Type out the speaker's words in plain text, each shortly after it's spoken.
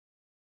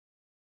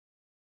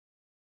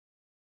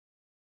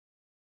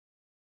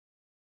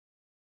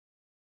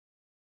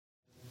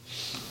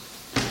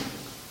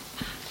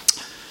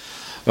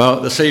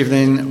Well, this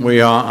evening we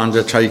are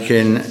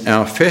undertaking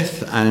our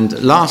fifth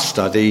and last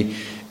study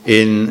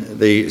in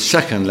the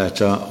second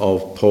letter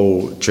of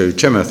Paul to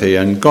Timothy,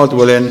 and God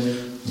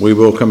willing, we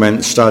will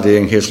commence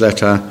studying his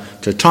letter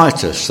to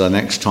Titus the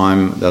next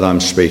time that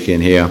I'm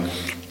speaking here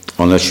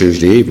on a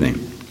Tuesday evening.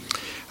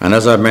 And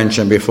as I've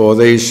mentioned before,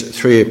 these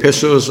three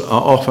epistles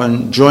are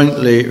often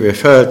jointly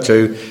referred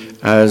to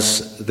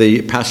as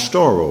the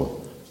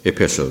pastoral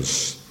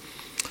epistles.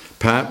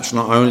 Perhaps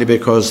not only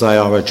because they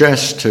are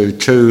addressed to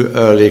two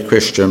early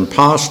Christian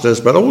pastors,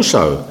 but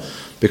also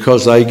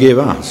because they give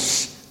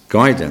us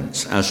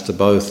guidance as to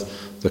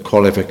both the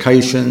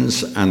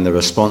qualifications and the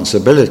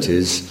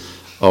responsibilities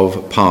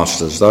of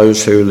pastors,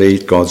 those who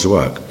lead God's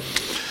work.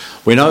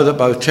 We know that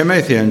both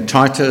Timothy and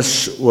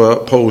Titus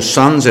were Paul's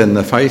sons in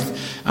the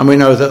faith, and we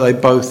know that they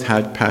both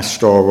had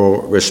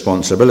pastoral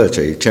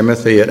responsibility,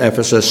 Timothy at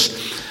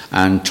Ephesus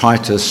and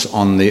Titus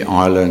on the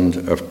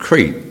island of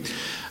Crete.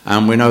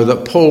 And we know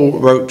that Paul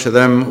wrote to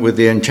them with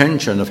the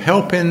intention of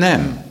helping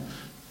them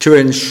to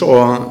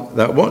ensure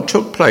that what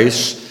took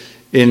place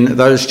in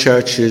those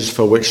churches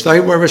for which they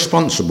were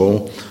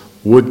responsible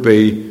would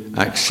be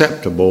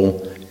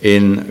acceptable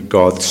in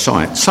God's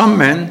sight. Some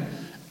men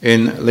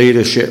in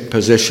leadership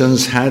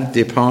positions had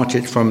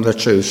departed from the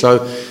truth,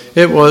 so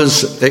it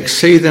was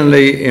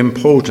exceedingly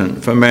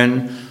important for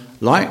men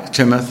like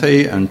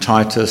Timothy and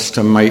Titus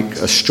to make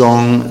a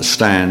strong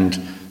stand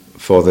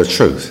for the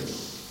truth.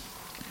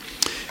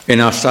 In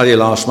our study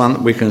last month,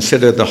 we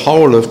considered the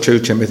whole of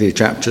 2 Timothy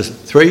chapter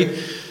 3,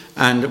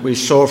 and we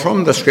saw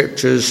from the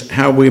scriptures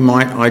how we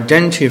might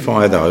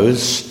identify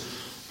those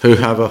who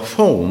have a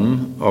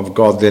form of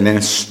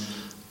godliness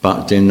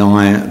but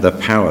deny the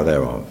power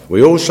thereof.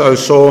 We also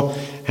saw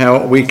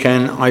how we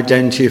can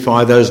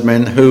identify those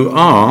men who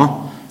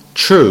are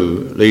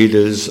true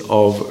leaders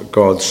of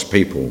God's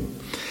people.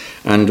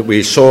 And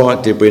we saw,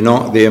 did we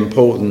not, the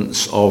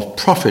importance of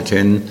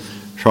profiting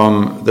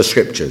from the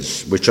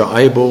scriptures, which are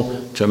able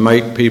to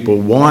make people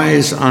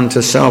wise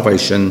unto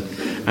salvation,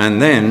 and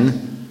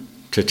then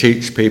to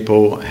teach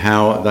people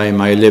how they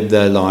may live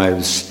their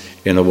lives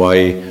in a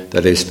way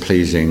that is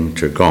pleasing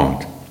to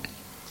God.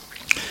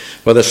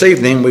 Well, this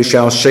evening we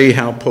shall see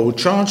how Paul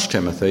charged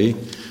Timothy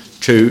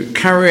to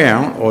carry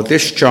out or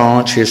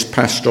discharge his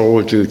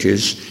pastoral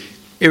duties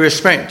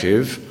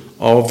irrespective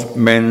of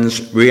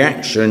men's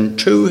reaction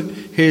to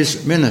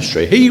his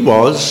ministry. He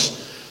was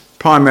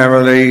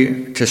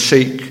primarily to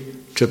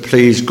seek to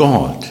please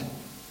God,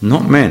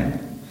 not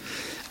men.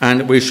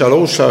 And we shall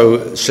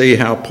also see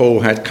how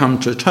Paul had come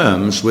to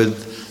terms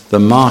with the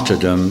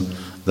martyrdom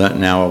that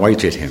now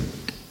awaited him.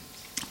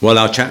 Well,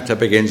 our chapter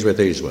begins with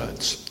these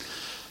words.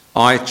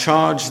 I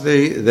charge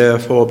thee,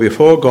 therefore,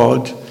 before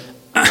God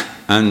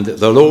and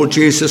the Lord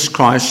Jesus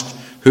Christ,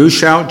 who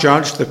shall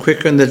judge the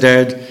quick and the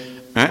dead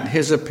at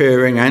his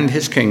appearing and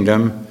his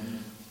kingdom,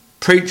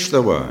 preach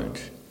the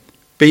word.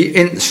 Be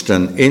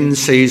instant in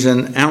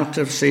season, out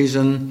of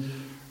season,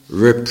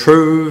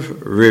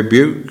 reprove,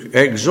 rebuke,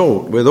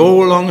 exhort with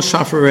all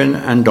long-suffering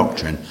and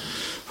doctrine.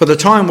 For the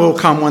time will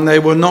come when they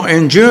will not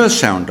endure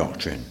sound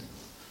doctrine,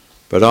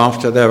 but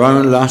after their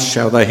own lust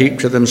shall they heap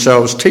to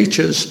themselves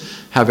teachers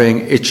having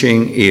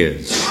itching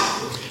ears.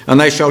 And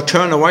they shall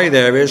turn away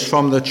their ears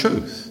from the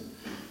truth,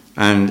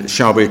 and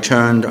shall be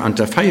turned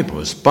unto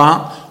fables.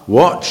 But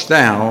watch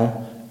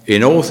thou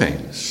in all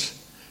things.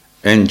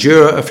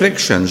 Endure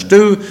afflictions.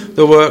 Do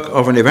the work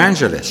of an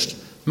evangelist.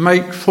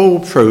 Make full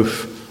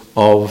proof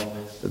of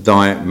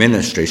thy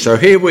ministry. So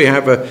here we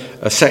have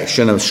a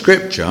section of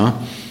scripture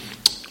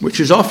which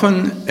is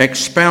often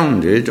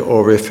expounded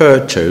or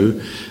referred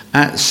to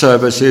at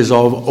services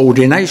of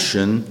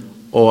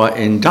ordination or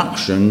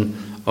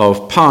induction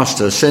of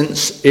pastors,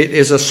 since it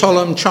is a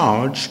solemn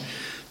charge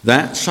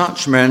that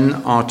such men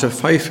are to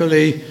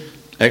faithfully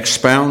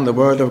expound the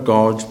word of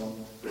God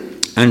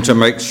and to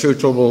make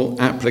suitable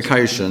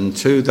application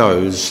to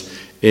those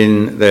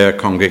in their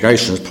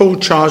congregations. Paul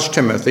charged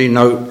Timothy,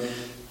 note,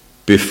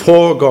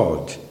 before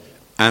God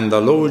and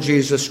the Lord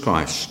Jesus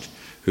Christ,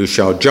 who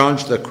shall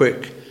judge the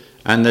quick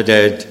and the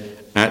dead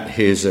at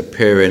his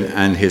appearing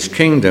and his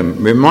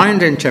kingdom,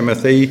 reminding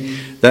Timothy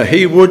that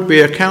he would be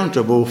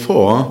accountable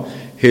for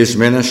his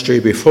ministry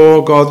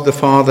before God the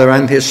Father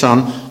and his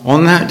Son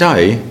on that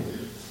day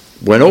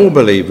when all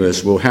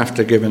believers will have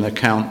to give an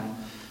account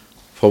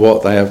for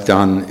what they have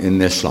done in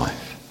this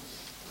life.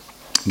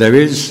 There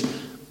is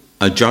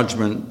a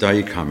judgment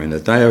day coming, a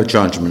day of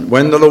judgment,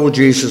 when the Lord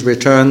Jesus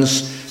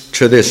returns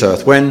to this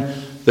earth, when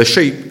the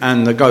sheep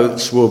and the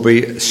goats will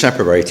be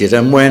separated,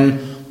 and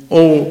when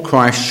all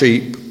Christ's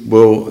sheep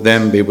will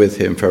then be with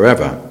him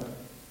forever.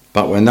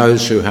 But when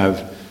those who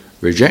have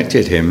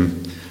rejected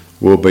him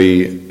will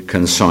be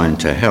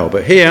consigned to hell.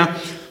 But here,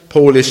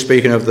 Paul is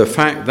speaking of the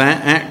fact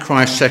that at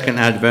Christ's second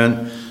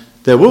advent,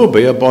 there will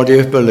be a body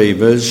of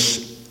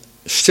believers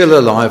still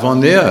alive on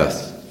the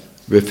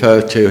earth,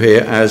 referred to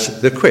here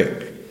as the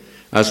quick,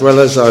 as well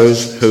as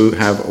those who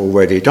have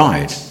already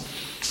died.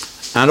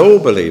 And all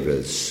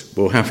believers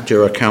will have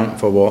to account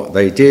for what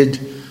they did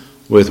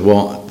with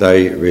what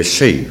they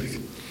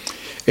received.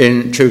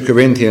 In 2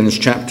 Corinthians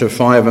chapter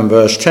 5 and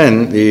verse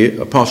 10, the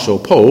Apostle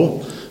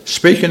Paul,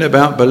 speaking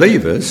about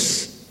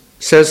believers,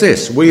 says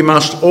this: "We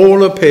must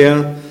all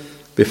appear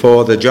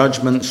before the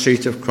judgment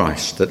seat of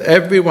Christ, that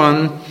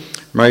everyone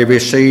may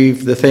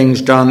receive the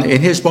things done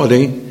in his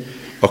body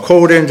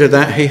according to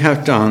that he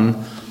hath done,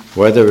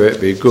 whether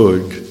it be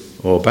good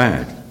or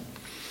bad."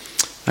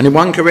 And in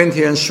 1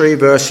 Corinthians 3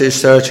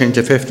 verses 13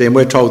 to 15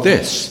 we're told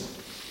this: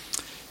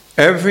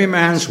 "Every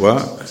man's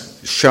work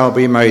shall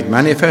be made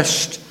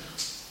manifest,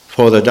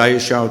 for the day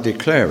shall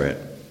declare it,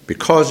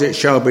 because it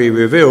shall be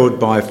revealed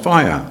by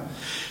fire,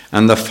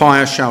 and the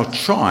fire shall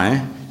try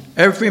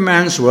every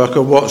man's work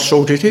of what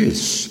sort it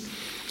is.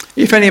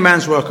 If any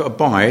man's work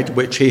abide,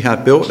 which he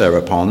hath built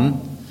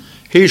thereupon,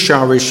 he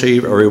shall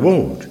receive a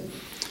reward.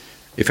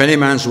 If any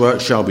man's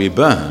work shall be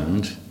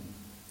burned,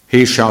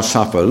 he shall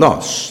suffer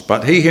loss,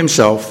 but he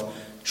himself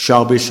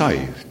shall be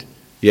saved,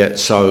 yet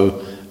so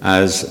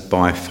as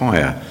by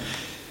fire."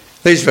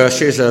 These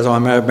verses, as I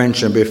may have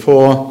mentioned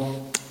before,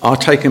 are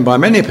taken by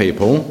many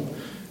people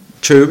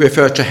to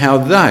refer to how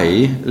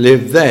they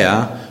live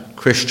their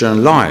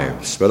Christian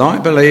lives, but I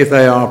believe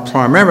they are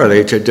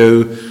primarily to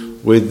do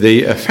with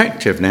the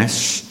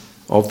effectiveness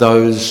of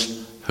those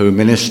who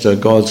minister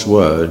God's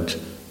word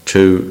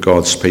to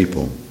God's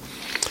people.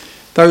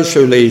 Those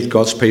who lead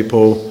God's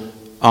people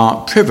are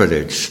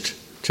privileged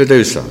to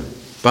do so,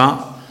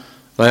 but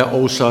they are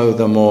also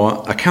the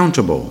more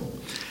accountable.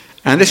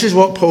 And this is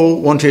what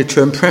Paul wanted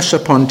to impress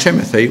upon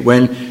Timothy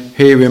when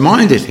he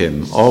reminded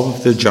him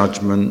of the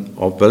judgment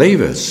of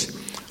believers.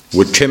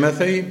 Would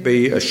Timothy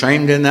be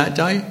ashamed in that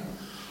day,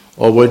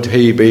 or would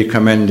he be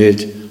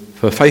commended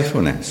for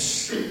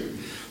faithfulness?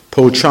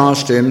 Paul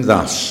charged him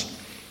thus: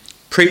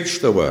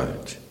 "Preach the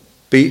word,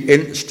 be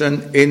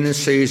instant in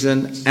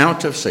season,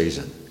 out of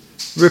season,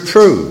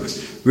 reprove,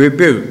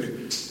 rebuke,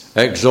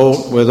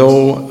 exhort with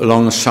all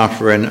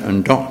long-suffering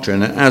and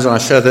doctrine." And as I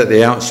said at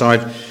the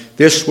outside,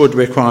 this would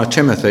require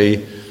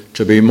Timothy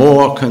to be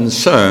more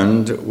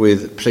concerned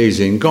with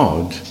pleasing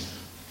God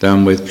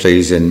than with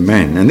pleasing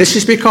men. And this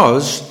is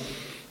because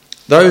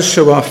those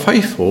who are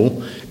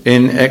faithful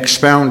in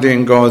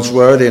expounding God's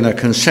word in a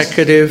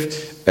consecutive,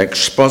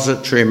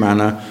 expository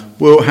manner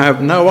will have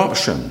no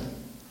option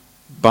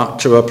but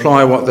to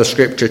apply what the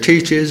scripture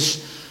teaches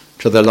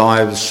to the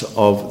lives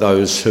of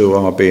those who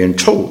are being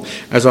taught.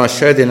 As I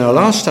said in our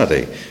last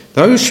study,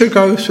 those who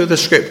go through the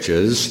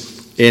scriptures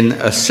in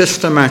a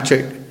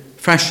systematic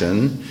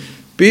fashion,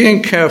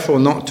 being careful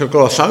not to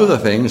gloss over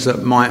things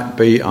that might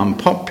be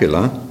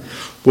unpopular,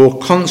 will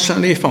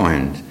constantly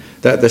find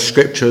that the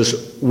scriptures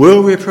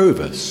will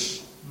reprove us,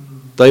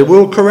 they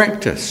will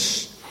correct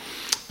us,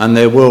 and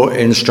they will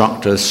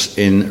instruct us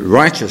in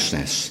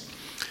righteousness.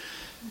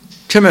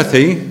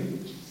 Timothy,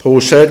 Paul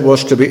said,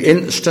 was to be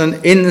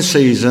instant in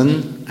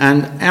season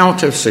and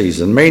out of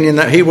season, meaning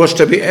that he was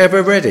to be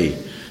ever ready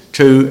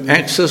to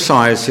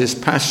exercise his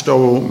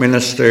pastoral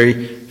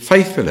ministry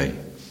faithfully,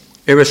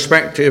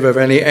 irrespective of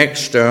any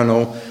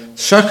external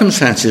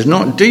circumstances,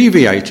 not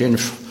deviating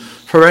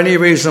for any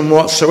reason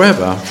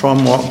whatsoever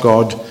from what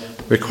God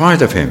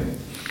required of him.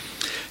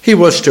 He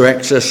was to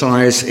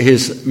exercise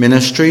his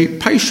ministry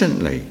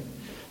patiently.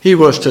 He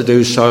was to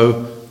do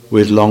so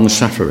with long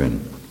suffering.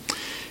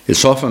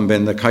 It's often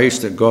been the case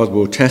that God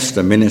will test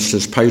a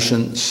minister's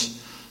patience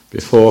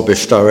before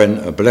bestowing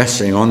a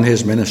blessing on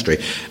his ministry.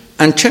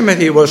 And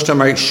Timothy was to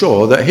make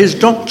sure that his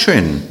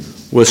doctrine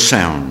was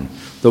sound,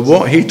 that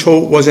what he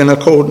taught was in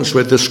accordance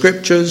with the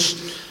scriptures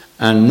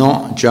and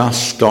not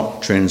just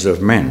doctrines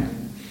of men.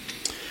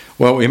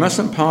 Well, we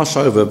mustn't pass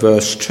over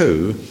verse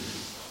 2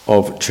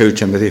 of 2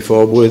 Timothy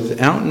 4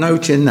 without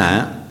noting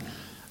that,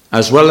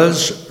 as well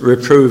as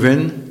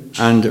reproving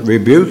and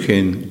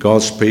rebuking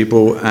God's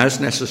people as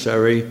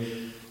necessary,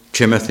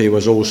 Timothy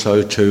was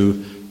also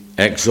to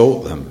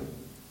exhort them.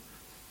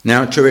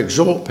 Now, to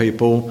exhort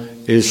people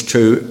is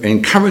to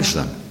encourage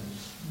them,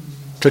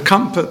 to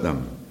comfort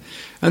them.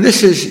 And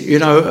this is,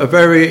 a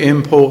very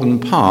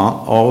important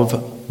part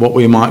of what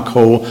we might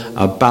call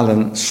a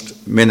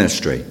balanced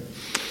ministry.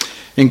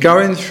 In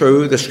going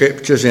through the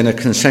scriptures in a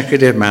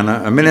consecutive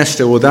manner, a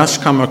minister will thus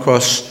come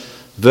across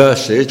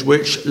verses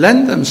which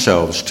lend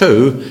themselves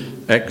to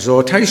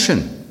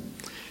exhortation,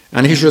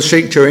 and he shall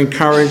seek to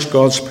encourage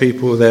God's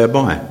people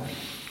thereby.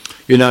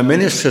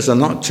 Ministers are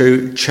not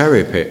to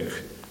cherry pick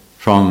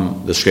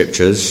from the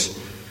scriptures,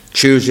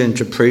 choosing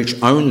to preach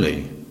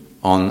only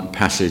on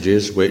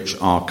passages which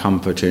are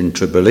comforting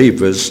to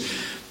believers,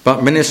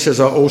 but ministers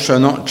are also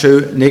not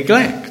to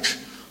neglect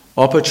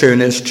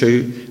opportunities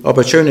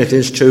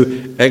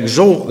to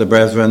exhort the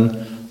brethren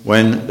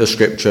when the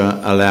scripture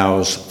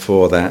allows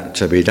for that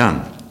to be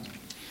done.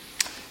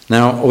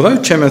 Now,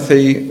 although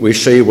Timothy, we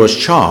see, was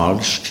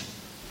charged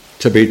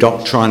to be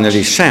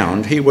doctrinally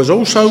sound, he was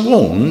also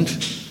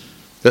warned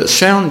that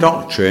sound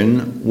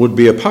doctrine would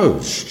be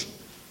opposed.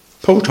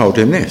 Paul told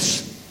him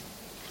this: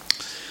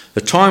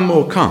 "The time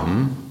will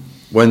come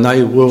when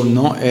they will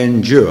not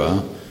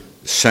endure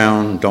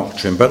sound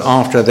doctrine, but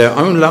after their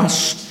own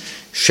lust,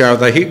 shall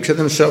they heap to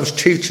themselves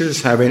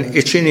teachers having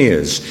itching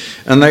ears,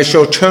 and they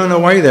shall turn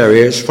away their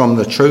ears from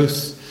the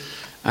truth,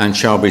 and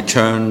shall be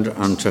turned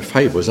unto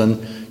fables.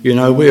 And,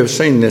 we have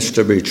seen this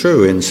to be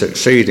true in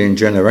succeeding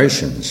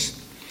generations.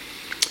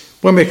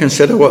 When we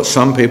consider what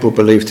some people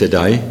believe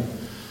today,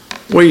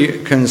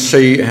 we can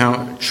see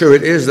how true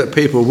it is that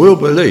people will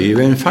believe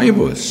in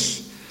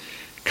fables.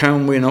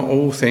 Can we not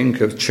all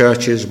think of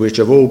churches which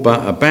have all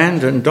but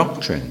abandoned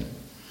doctrine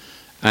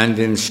and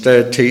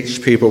instead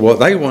teach people what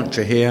they want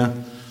to hear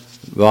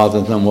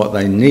rather than what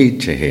they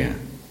need to hear?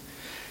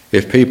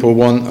 If people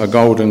want a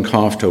golden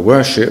calf to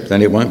worship,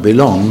 then it won't be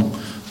long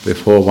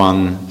before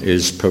one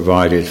is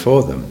provided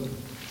for them.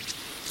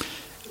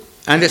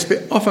 And it's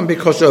often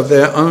because of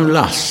their own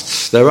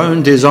lusts, their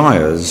own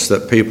desires,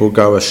 that people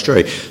go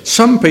astray.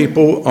 Some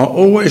people are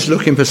always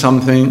looking for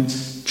something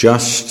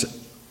just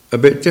a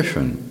bit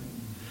different,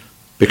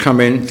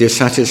 becoming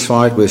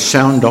dissatisfied with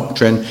sound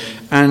doctrine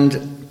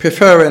and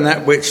preferring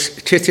that which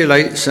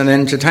titillates and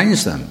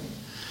entertains them.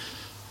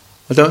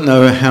 I don't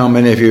know how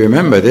many of you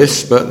remember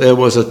this, but there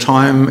was a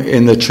time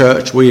in the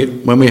church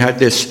when we had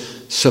this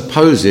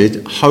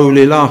supposed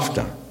holy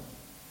laughter.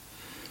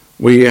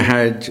 We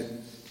had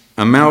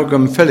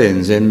amalgam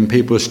fillings in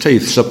people's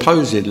teeth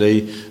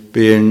supposedly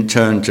being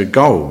turned to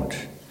gold.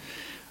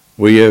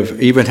 We have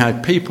even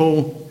had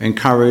people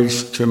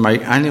encouraged to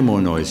make animal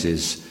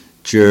noises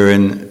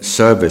during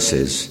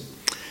services.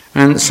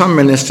 And some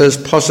ministers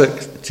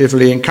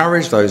positively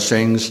encourage those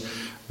things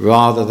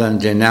rather than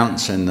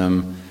denouncing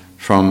them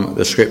from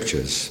the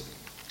scriptures.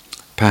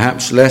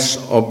 Perhaps less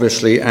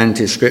obviously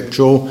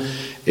anti-scriptural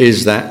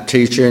is that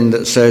teaching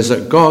that says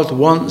that God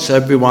wants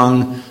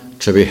everyone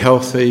to be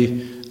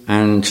healthy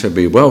and to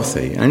be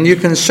wealthy. And you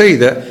can see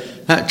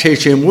that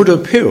teaching would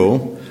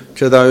appeal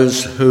to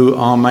those who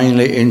are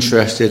mainly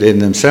interested in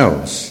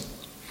themselves.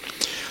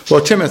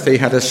 Well, Timothy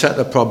had a set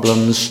of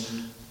problems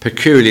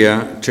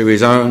peculiar to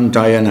his own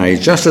day and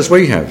age, just as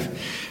we have.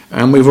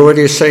 And we've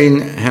already seen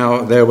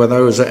how there were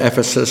those at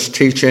Ephesus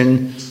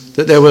teaching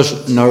that there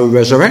was no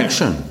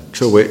resurrection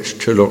to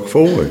which to look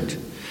forward.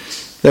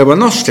 There were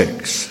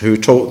Gnostics who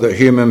taught that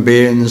human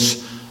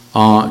beings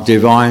are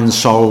divine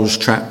souls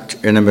trapped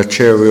in a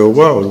material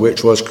world,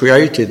 which was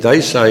created, they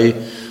say,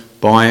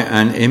 by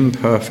an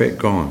imperfect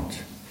God.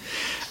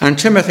 And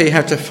Timothy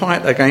had to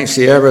fight against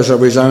the errors of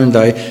his own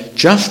day,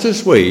 just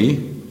as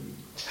we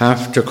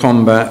have to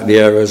combat the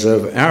errors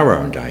of our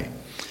own day.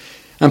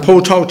 And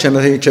Paul told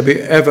Timothy to be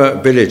ever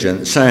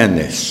vigilant, saying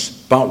this,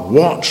 "But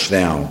watch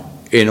thou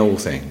in all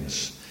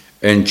things,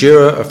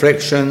 endure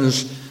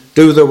afflictions,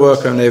 do the work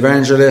of an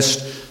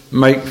evangelist,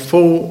 make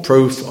full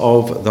proof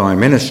of thy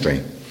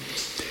ministry."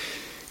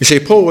 You see,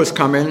 Paul was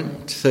coming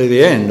to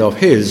the end of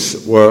his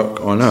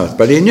work on earth,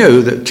 but he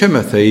knew that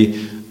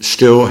Timothy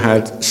still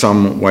had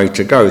some way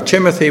to go.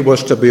 Timothy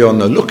was to be on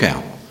the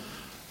lookout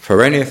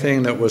for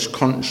anything that was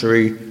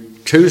contrary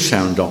to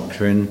sound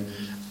doctrine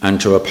and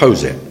to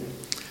oppose it.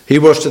 He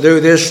was to do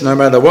this no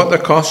matter what the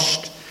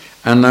cost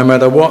and no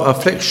matter what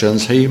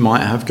afflictions he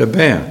might have to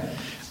bear.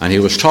 And he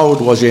was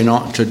told, was he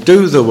not, to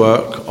do the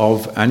work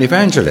of an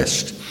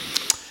evangelist.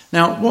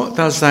 Now, what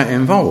does that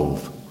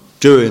involve?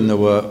 Doing the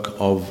work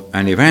of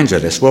an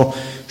evangelist? Well,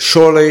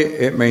 surely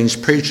it means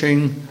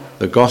preaching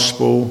the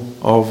gospel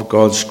of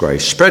God's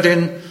grace,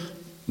 spreading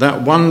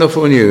that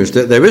wonderful news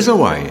that there is a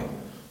way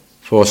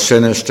for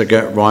sinners to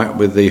get right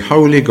with the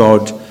holy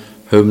God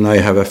whom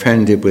they have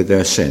offended with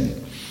their sin.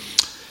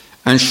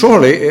 And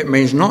surely it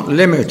means not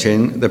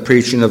limiting the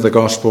preaching of the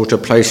gospel to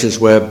places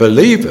where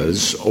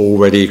believers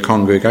already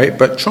congregate,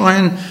 but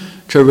trying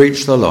to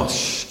reach the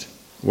lost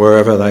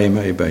wherever they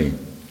may be.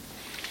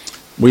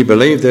 We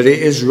believe that it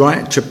is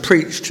right to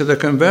preach to the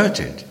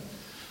converted,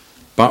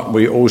 but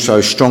we also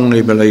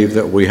strongly believe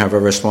that we have a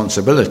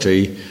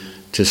responsibility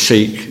to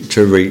seek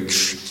to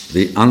reach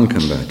the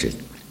unconverted.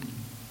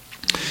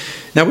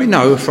 Now we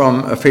know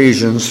from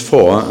Ephesians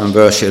 4 and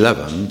verse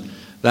 11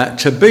 that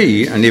to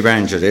be an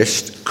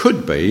evangelist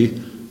could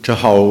be to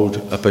hold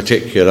a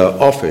particular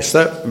office.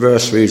 That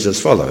verse reads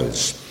as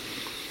follows: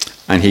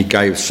 "And he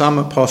gave some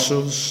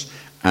apostles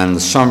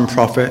and some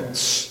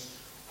prophets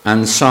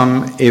and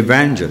some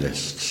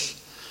evangelists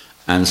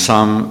and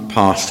some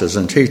pastors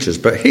and teachers."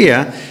 But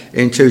here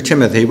in 2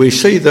 Timothy we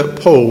see that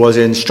Paul was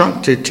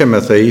instructed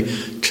Timothy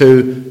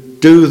to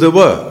do the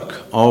work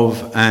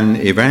of an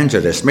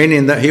evangelist,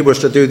 meaning that he was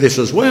to do this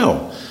as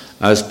well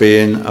as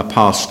being a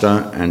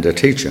pastor and a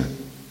teacher.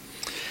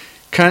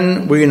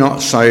 Can we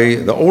not say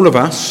that all of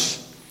us,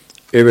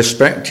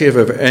 irrespective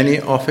of any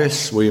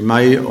office we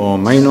may or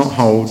may not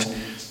hold,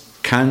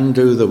 can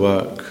do the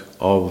work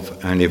of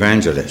an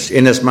evangelist,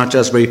 inasmuch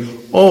as we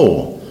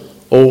all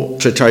ought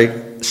to take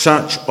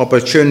such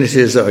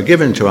opportunities that are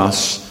given to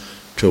us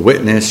to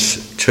witness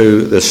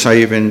to the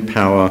saving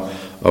power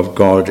of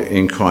God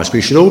in Christ?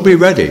 We should all be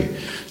ready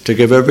to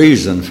give a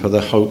reason for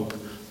the hope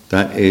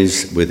that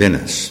is within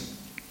us.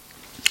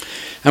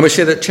 And we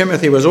see that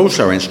Timothy was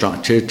also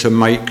instructed to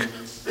make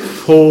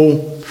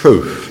full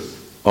proof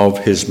of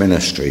his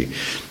ministry.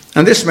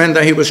 And this meant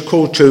that he was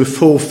called to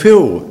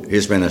fulfill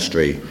his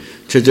ministry,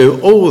 to do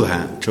all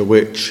that to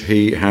which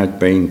he had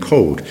been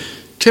called.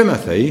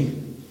 Timothy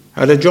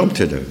had a job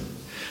to do,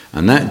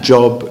 and that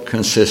job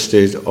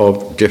consisted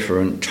of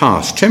different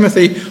tasks.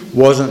 Timothy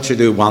wasn't to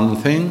do one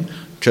thing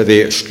to the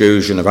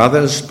exclusion of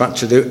others, but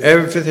to do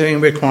everything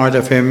required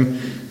of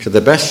him to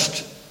the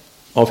best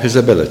of his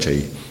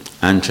ability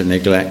and to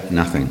neglect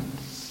nothing.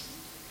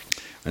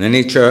 And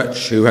any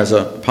church who has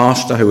a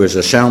pastor who is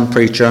a sound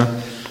preacher,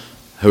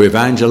 who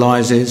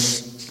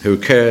evangelizes, who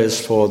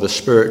cares for the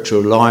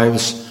spiritual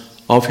lives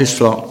of his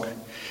flock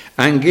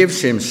and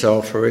gives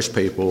himself for his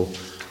people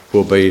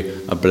will be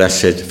a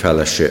blessed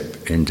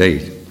fellowship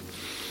indeed.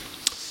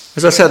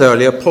 As I said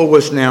earlier, Paul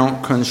was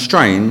now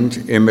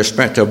constrained in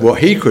respect of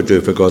what he could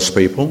do for God's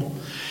people,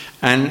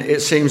 and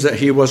it seems that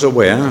he was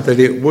aware that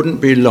it wouldn't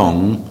be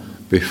long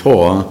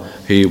before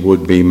he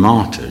would be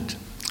martyred.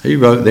 He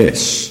wrote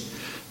this,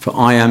 "For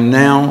I am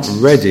now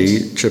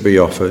ready to be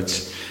offered,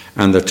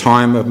 and the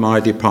time of my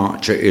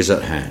departure is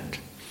at hand.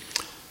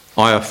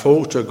 I have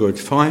fought a good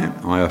fight,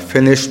 I have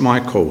finished my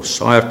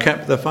course, I have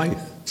kept the faith.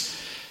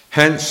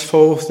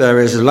 Henceforth there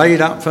is laid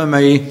up for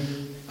me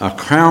a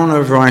crown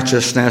of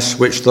righteousness,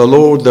 which the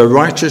Lord, the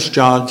righteous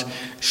judge,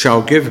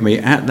 shall give me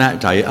at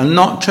that day, and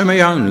not to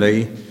me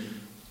only,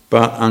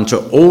 but unto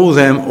all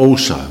them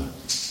also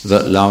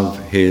that love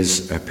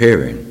his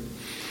appearing."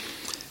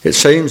 It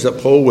seems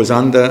that Paul was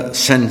under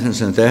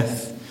sentence of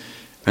death,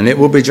 and it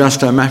would be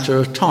just a matter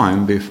of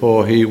time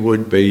before he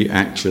would be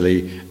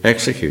actually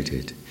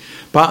executed.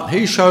 But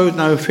he showed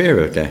no fear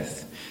of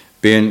death,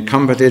 being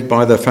comforted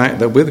by the fact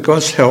that with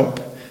God's help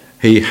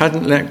he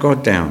hadn't let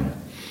God down,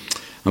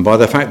 and by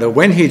the fact that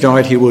when he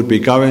died he would be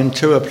going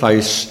to a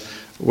place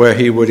where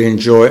he would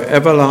enjoy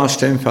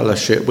everlasting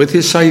fellowship with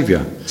his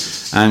Saviour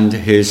and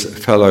his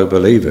fellow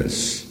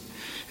believers.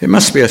 It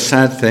must be a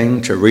sad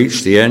thing to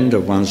reach the end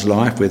of one's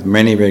life with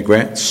many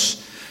regrets,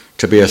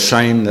 to be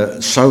ashamed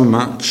that so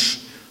much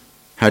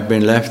had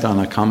been left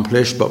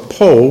unaccomplished, but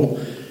Paul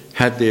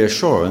had the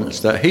assurance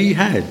that he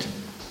had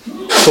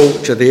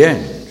fought to the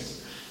end,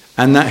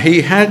 and that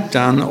he had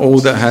done all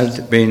that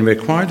had been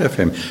required of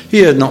him. He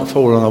had not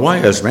fallen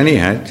away as many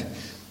had,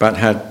 but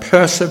had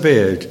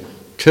persevered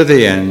to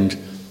the end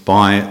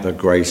by the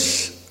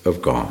grace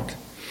of God.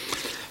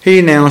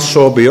 He now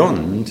saw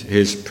beyond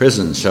his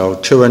prison cell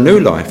to a new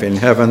life in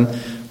heaven,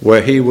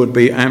 where he would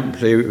be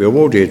amply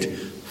rewarded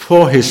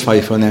for his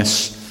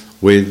faithfulness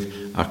with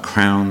a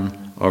crown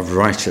of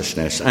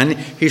righteousness. And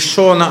he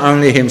saw not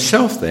only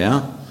himself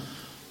there,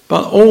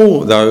 but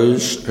all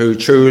those who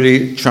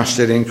truly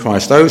trusted in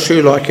Christ, those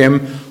who, like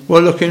him,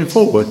 were looking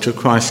forward to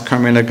Christ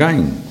coming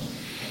again.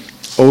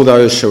 All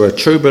those who are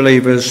true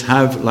believers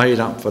have laid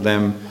up for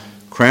them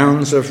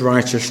crowns of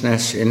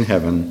righteousness in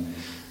heaven,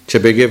 to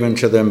be given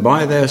to them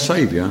by their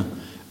Saviour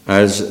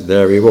as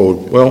their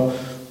reward. Well,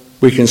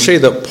 we can see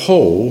that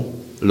Paul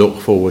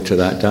looked forward to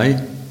that day,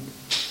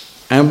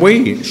 and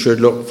we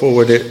should look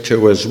forward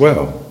to it as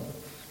well.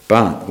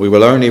 But we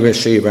will only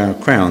receive our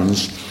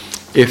crowns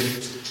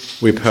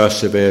if we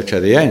persevere to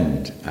the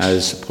end,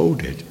 as Paul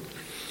did.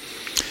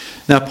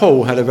 Now,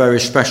 Paul had a very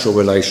special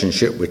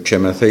relationship with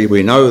Timothy.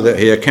 We know that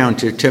he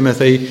accounted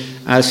Timothy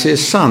as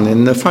his son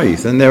in the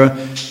faith. And there are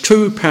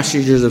two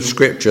passages of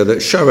Scripture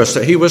that show us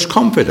that he was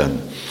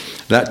confident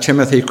that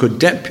Timothy could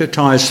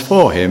deputize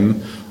for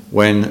him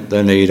when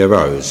the need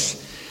arose.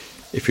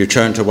 If you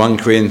turn to 1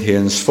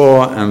 Corinthians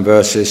 4 and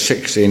verses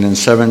 16 and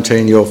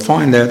 17, you'll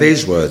find there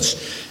these words.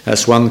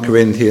 That's 1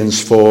 Corinthians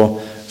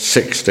 4,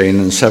 16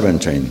 and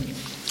 17.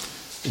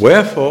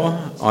 "Wherefore,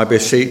 I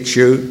beseech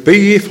you, be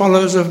ye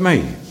followers of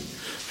me.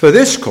 For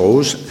this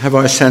cause have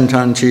I sent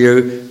unto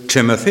you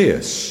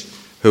Timotheus,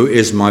 who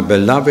is my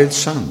beloved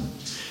son,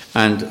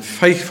 and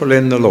faithful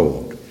in the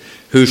Lord,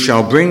 who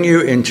shall bring you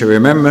into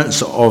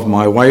remembrance of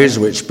my ways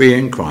which be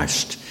in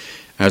Christ,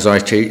 as I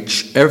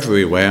teach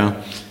everywhere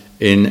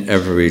in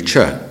every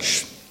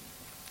church."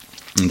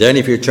 And then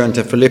if you turn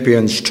to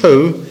Philippians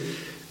 2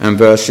 and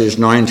verses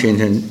 19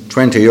 and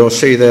 20, you'll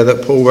see there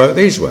that Paul wrote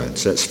these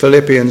words. That's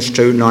Philippians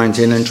 2,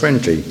 19 and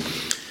 20.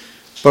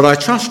 "But I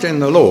trust in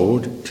the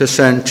Lord to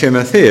send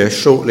Timotheus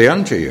shortly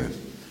unto you,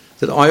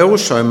 that I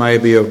also may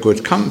be of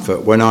good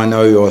comfort when I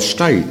know your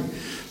state.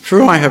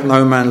 For I have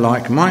no man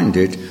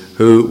like-minded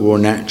who will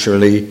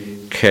naturally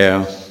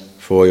care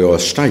for your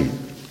state."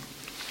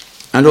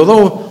 And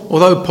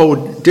although Paul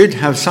did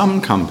have some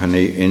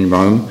company in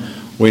Rome,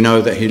 we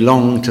know that he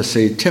longed to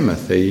see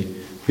Timothy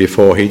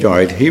before he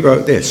died. He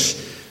wrote this,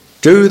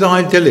 "Do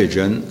thy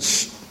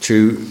diligence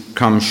to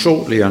come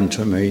shortly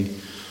unto me,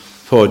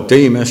 for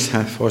Demas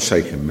hath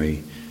forsaken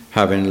me,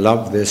 having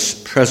loved this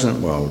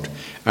present world,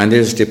 and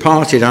is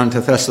departed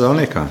unto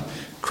Thessalonica,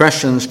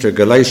 Crescens to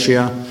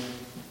Galatia,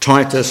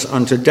 Titus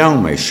unto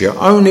Dalmatia.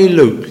 Only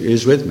Luke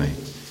is with me.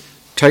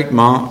 Take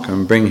Mark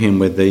and bring him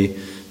with thee,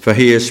 for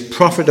he is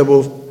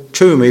profitable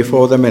to me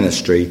for the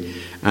ministry,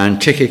 and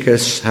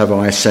Tychicus have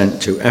I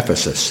sent to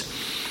Ephesus."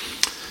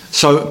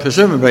 So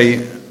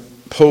presumably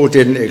Paul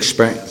didn't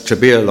expect to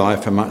be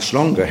alive for much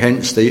longer,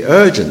 hence the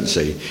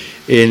urgency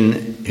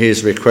in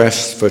his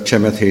request for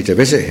Timothy to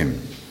visit him.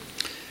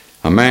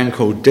 a man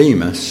called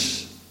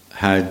Demas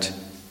had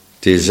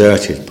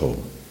deserted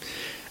Paul.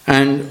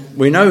 And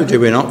we know, do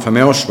we not, from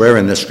elsewhere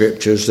in the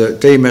scriptures,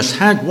 that Demas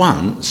had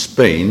once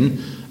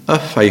been a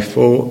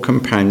faithful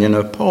companion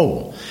of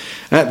Paul.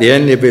 At the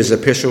end of his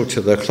epistle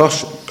to the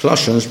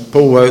Colossians,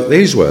 Paul wrote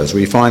these words.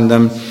 We find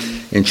them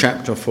in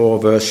chapter 4,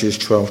 verses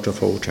 12 to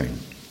 14.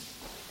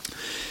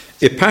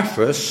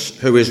 Epaphras,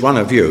 who is one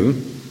of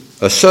you,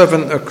 a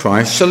servant of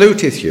Christ,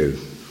 saluteth you,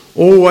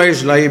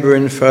 always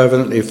labouring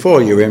fervently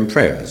for you in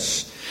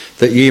prayers,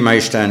 that ye may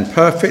stand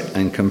perfect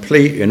and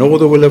complete in all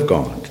the will of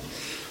God.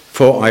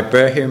 For I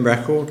bear him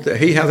record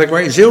that he hath a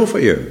great zeal for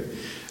you,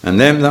 and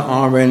them that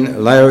are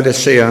in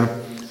Laodicea,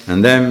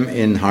 and them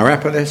in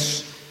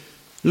Hierapolis.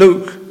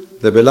 Luke,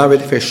 the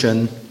beloved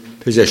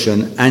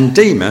physician, and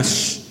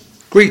Demas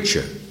greet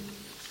you.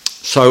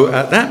 So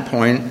at that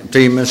point,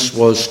 Demas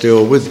was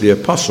still with the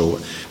apostle.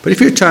 But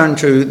if you turn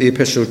to the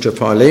epistle to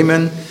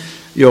Philemon,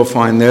 you'll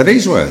find there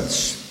these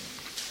words.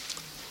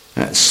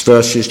 That's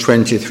verses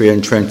 23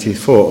 and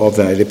 24 of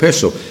that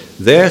epistle.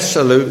 There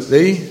salute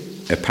thee,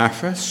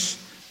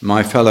 Epaphras,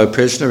 my fellow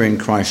prisoner in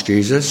Christ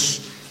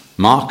Jesus,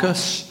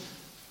 Marcus,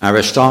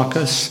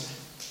 Aristarchus,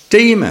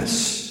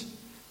 Demas,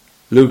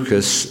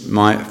 Lucas,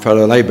 my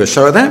fellow labourer.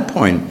 So at that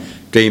point,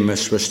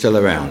 Demas was still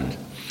around.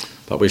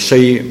 But we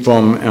see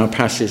from our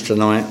passage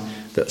tonight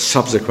that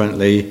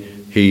subsequently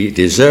he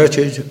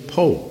deserted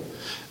Paul.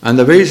 And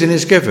the reason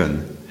is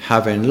given,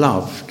 having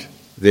loved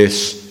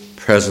this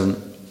present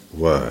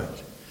word.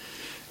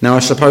 Now I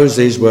suppose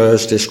these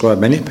words describe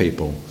many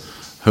people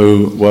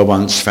who were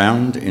once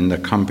found in the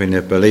company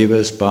of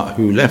believers, but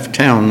who left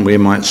town, we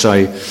might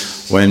say,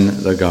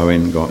 when the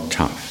going got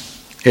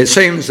tough. It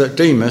seems that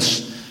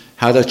Demas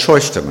had a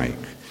choice to make.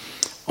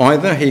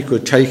 Either he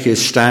could take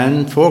his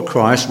stand for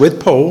Christ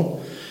with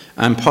Paul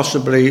and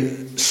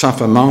possibly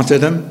suffer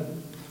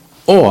martyrdom,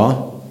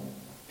 or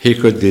he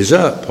could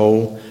desert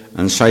Paul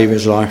and save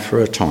his life for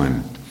a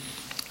time.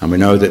 And we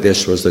know that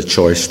this was the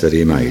choice that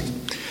he made.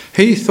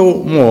 He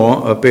thought more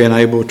of being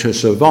able to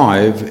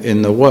survive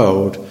in the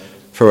world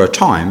for a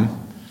time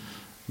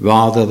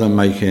rather than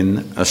making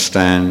a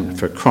stand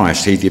for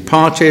Christ. He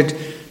departed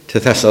to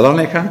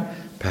Thessalonica,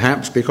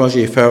 perhaps because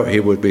he felt he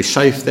would be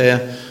safe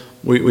there.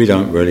 We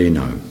don't really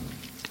know.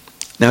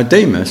 Now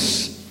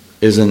Demas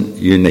isn't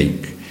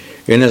unique,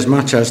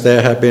 inasmuch as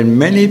there have been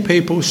many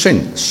people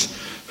since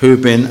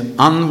who've been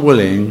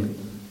unwilling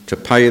to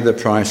pay the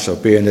price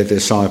of being a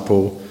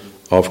disciple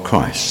of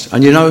Christ.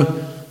 And you know,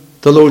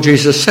 the Lord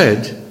Jesus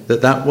said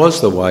that that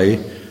was the way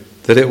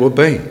that it would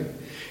be.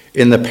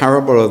 In the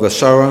parable of the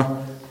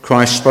sower,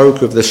 Christ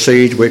spoke of the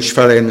seed which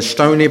fell in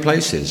stony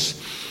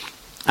places.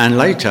 And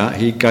later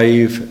he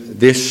gave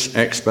this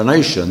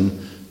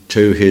explanation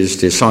to his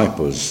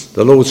disciples.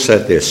 The Lord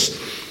said this,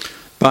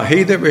 but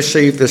he that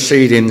received the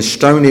seed in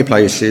stony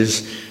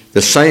places,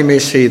 the same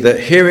is he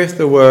that heareth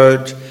the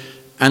word,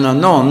 and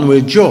anon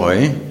with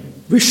joy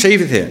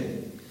receiveth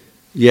it,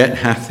 yet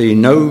hath he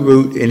no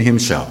root in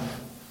himself,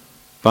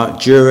 but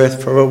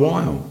dureth for a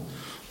while.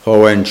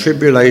 For when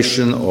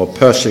tribulation or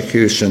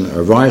persecution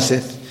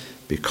ariseth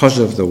because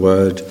of the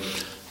word,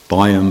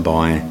 by and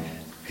by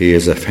he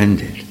is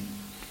offended.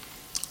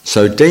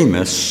 So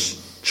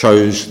Demas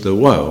chose the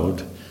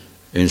world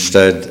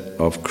instead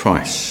of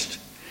Christ.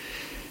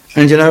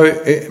 And you know,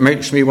 it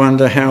makes me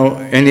wonder how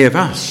any of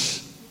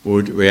us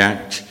would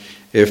react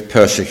if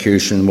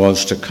persecution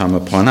was to come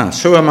upon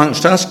us. Who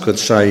amongst us could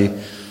say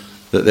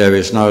that there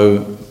is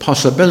no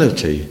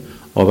possibility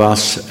of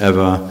us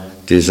ever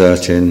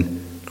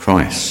deserting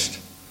Christ?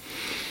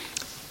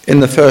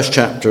 In the first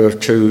chapter of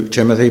 2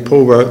 Timothy,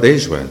 Paul wrote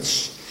these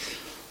words,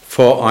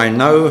 for I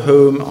know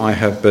whom I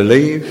have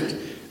believed,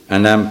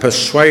 and am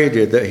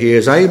persuaded that he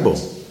is able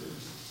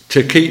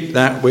to keep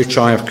that which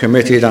I have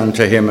committed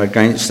unto him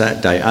against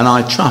that day. And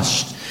I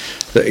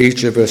trust that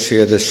each of us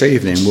here this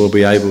evening will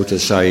be able to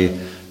say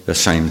the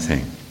same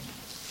thing.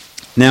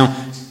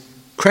 Now,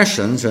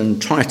 Crescens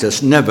and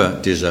Titus never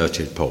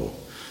deserted Paul,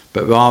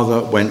 but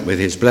rather went with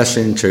his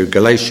blessing to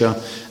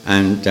Galatia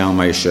and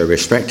Dalmatia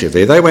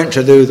respectively. They went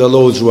to do the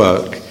Lord's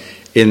work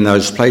in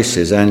those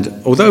places,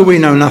 and although we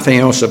know nothing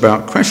else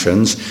about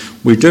Crescens,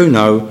 we do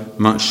know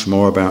much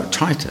more about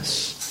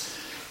Titus.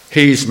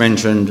 He's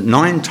mentioned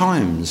 9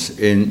 times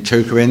in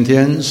 2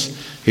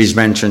 Corinthians, he's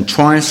mentioned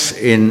twice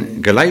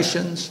in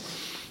Galatians,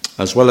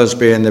 as well as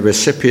being the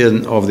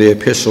recipient of the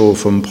epistle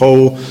from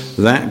Paul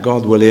that,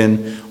 God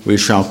willing, we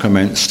shall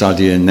commence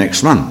studying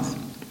next month.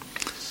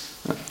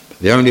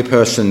 The only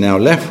person now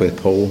left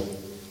with Paul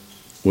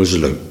was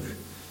Luke.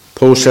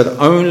 Paul said,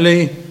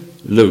 only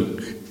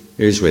Luke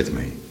is with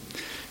me.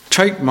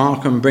 Take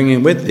Mark and bring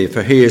him with thee,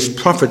 for he is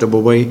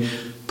profitable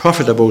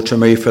to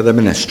me for the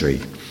ministry.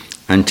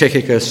 And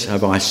Tychicus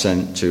have I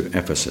sent to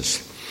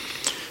Ephesus.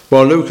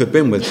 Well, Luke had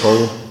been with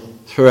Paul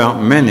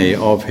throughout many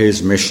of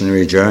his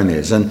missionary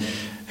journeys, and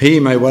he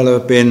may well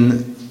have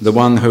been the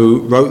one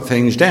who wrote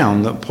things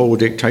down that Paul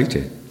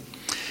dictated.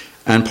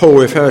 And Paul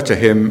referred to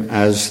him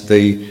as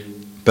the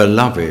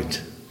beloved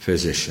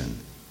physician,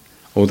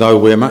 although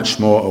we're much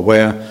more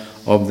aware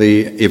of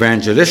the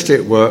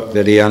evangelistic work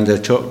that he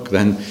undertook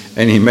than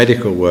any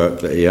medical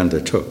work that he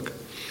undertook.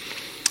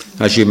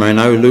 As you may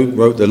know, Luke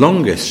wrote the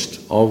longest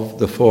of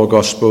the four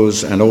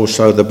Gospels and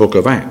also the book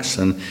of Acts,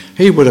 and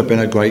he would have been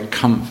a great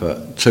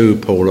comfort to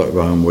Paul at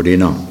Rome, would he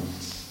not?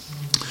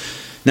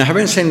 Now,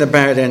 having seen the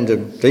bad end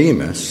of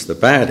Demas, the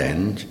bad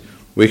end,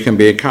 we can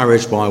be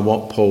encouraged by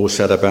what Paul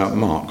said about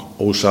Mark,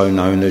 also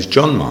known as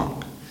John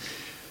Mark.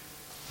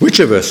 Which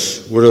of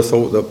us would have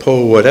thought that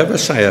Paul would ever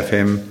say of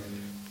him,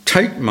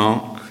 "Take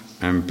Mark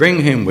and bring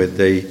him with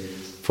thee,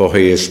 for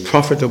he is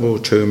profitable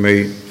to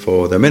me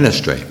for the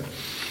ministry"?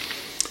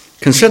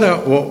 Consider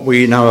what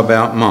we know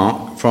about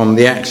Mark from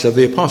the Acts of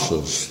the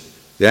Apostles.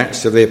 The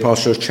Acts of the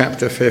Apostles,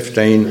 chapter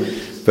 15,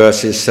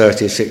 verses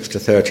 36 to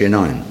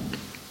 39.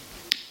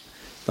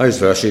 Those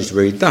verses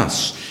read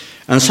thus: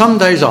 "And some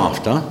days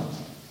after,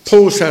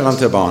 Paul said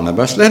unto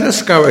Barnabas, Let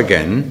us go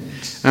again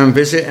and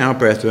visit our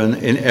brethren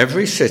in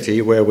every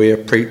city where we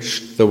have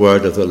preached the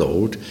word of the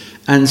Lord,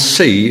 and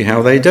see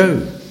how they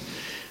do.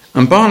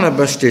 And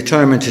Barnabas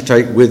determined to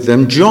take with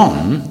them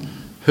John,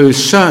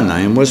 whose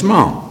surname was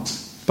Mark.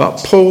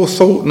 But Paul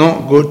thought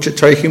not good to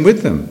take him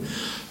with them,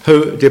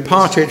 who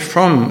departed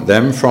from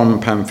them from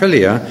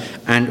Pamphylia,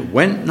 and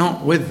went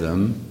not with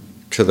them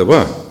to the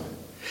work.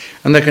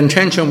 And the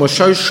contention was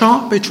so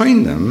sharp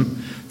between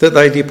them that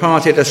they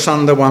departed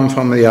asunder one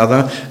from the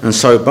other, and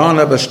so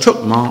Barnabas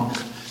took Mark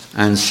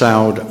and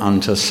sailed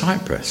unto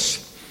Cyprus."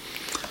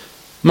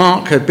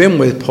 Mark had been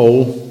with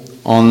Paul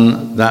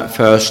on that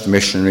first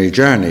missionary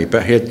journey,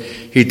 but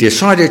he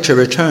decided to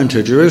return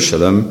to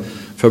Jerusalem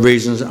for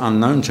reasons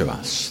unknown to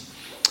us.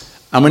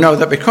 And we know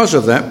that because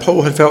of that,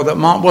 Paul had felt that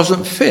Mark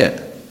wasn't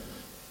fit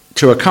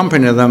to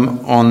accompany them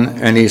on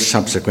any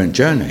subsequent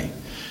journey.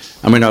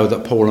 And we know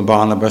that Paul and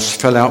Barnabas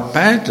fell out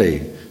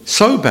badly,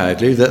 so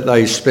badly that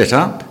they split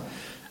up,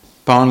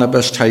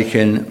 Barnabas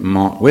taking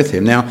Mark with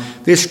him. Now,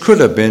 this could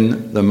have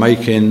been the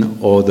making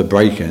or the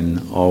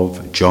breaking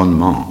of John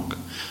Mark,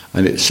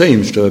 and it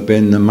seems to have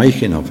been the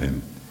making of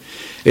him.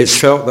 It's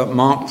felt that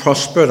Mark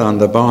prospered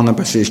under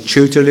Barnabas'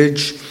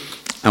 tutelage,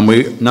 and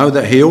we know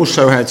that he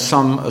also had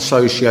some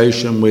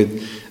association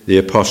with the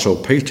Apostle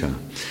Peter.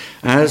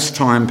 As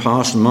time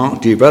passed,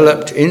 Mark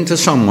developed into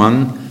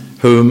someone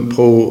whom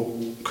Paul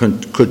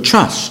could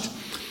trust,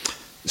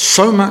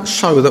 so much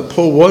so that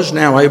Paul was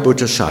now able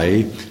to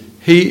say,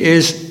 "He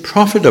is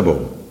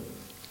profitable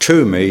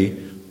to me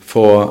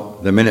for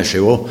the ministry."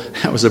 Well,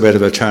 that was a bit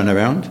of a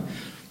turnaround.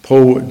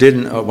 Paul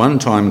didn't at one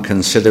time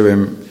consider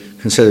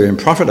him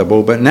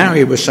profitable, but now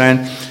he was saying,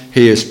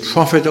 "He is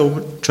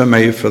profitable to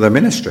me for the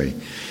ministry."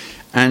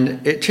 And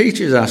it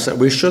teaches us that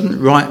we shouldn't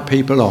write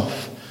people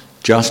off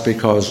just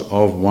because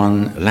of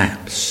one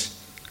lapse.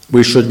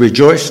 We should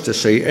rejoice to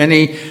see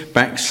any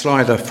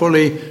backslider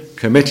fully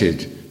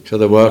committed to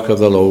the work of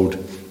the Lord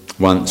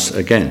once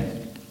again.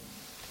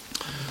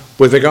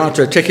 With regard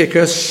to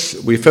Tychicus,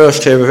 we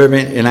first hear of him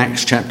in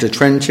Acts chapter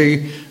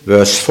 20,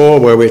 verse 4,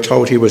 where we're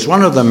told he was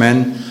one of the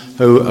men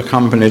who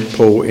accompanied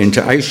Paul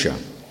into Asia.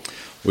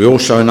 We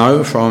also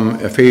know from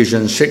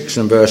Ephesians 6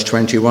 and verse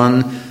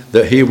 21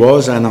 that he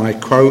was, and I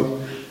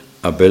quote,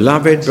 "a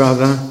beloved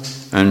brother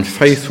and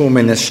faithful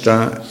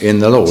minister in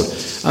the Lord."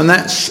 And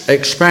that's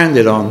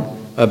expanded on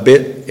a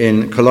bit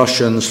in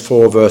Colossians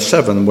 4 verse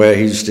 7, where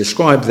he's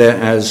described there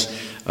as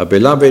a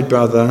beloved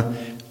brother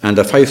and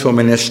a faithful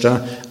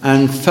minister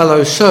and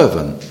fellow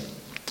servant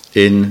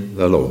in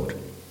the Lord.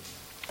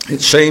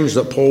 It seems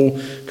that Paul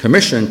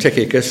commissioned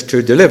Tychicus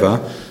to deliver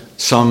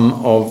some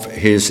of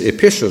his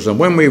epistles. And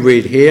when we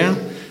read here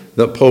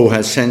that Paul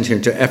has sent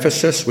him to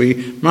Ephesus,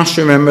 we must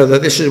remember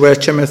that this is where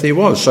Timothy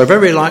was. So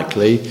very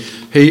likely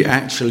he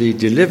actually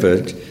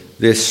delivered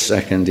this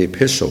second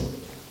epistle.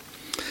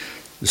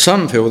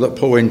 Some feel that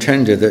Paul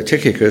intended that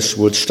Tychicus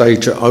would stay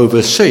to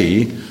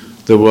oversee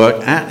the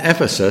work at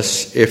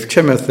Ephesus if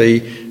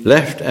Timothy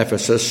left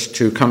Ephesus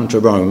to come to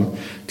Rome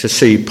to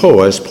see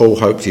Paul, as Paul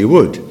hoped he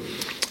would.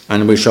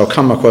 And we shall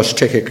come across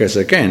Tychicus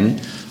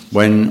again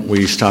when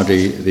we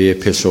study the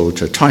epistle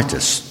to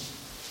Titus.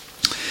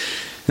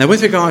 Now,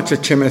 with regard to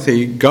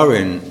Timothy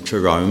going to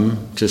Rome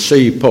to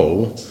see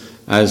Paul,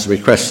 as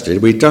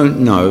requested, we don't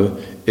know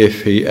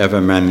if he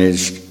ever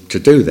managed to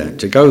do that,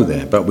 to go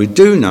there. But we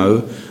do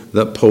know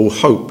that Paul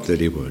hoped that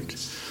he would.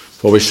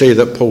 For we see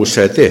that Paul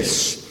said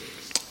this: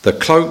 "The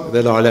cloak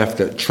that I left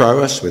at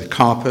Troas with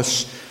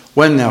Carpus,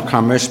 when thou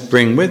comest,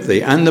 bring with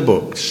thee, and the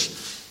books,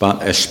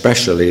 but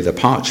especially the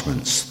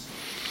parchments."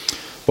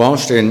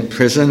 Whilst in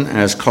prison,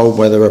 as cold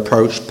weather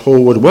approached,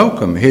 Paul would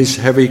welcome his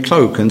heavy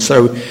cloak, and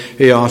so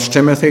he asked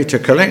Timothy to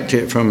collect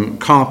it from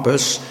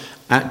Carpus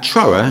at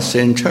Troas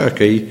in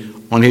Turkey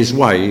on his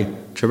way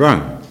to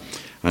Rome.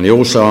 And he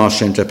also asked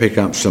him to pick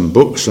up some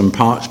books and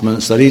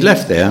parchments that he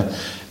left there,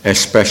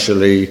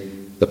 especially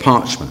the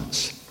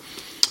parchments.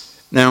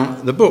 Now,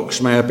 the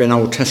books may have been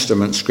Old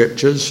Testament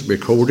scriptures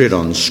recorded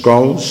on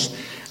scrolls,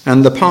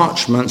 and the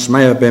parchments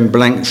may have been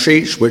blank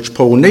sheets which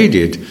Paul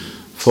needed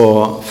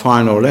for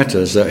final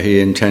letters that he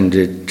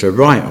intended to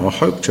write or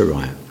hoped to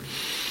write.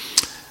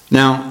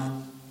 Now,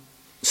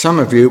 Some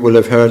of you will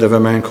have heard of a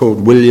man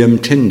called William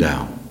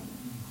Tyndale.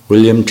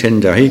 William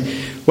Tyndale.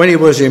 When he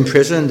was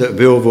imprisoned at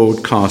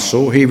Vilvoord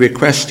Castle, he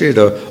requested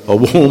a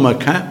warmer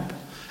cap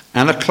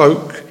and a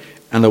cloak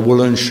and a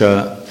woolen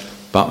shirt,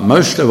 but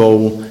most of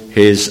all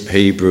his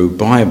Hebrew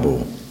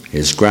Bible,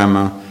 his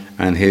grammar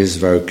and his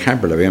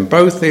vocabulary. And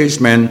both these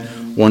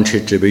men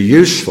wanted to be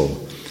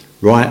useful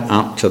right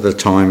up to the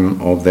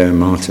time of their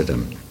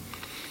martyrdom.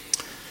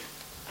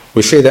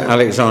 We see that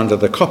Alexander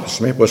the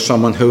coppersmith was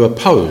someone who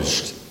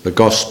opposed the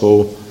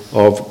gospel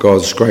of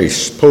God's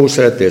grace. Paul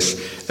said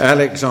this,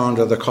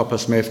 Alexander the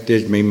coppersmith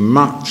did me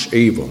much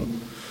evil.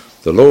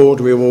 The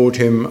Lord reward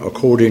him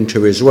according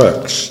to his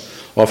works,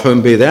 of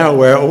whom be thou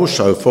aware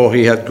also, for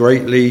he hath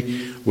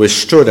greatly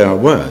withstood our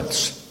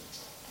words.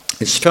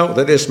 It's felt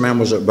that this man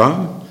was at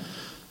Rome,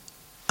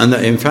 and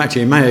that in fact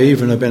he may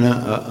even have been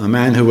a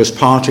man who was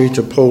party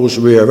to Paul's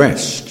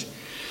rearrest.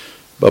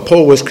 But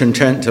Paul was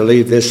content to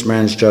leave this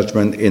man's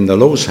judgment in the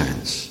Lord's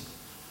hands.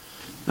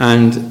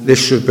 And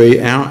this should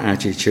be our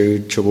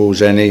attitude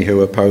towards any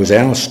who oppose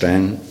our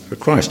stand for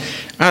Christ.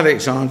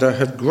 Alexander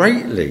had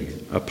greatly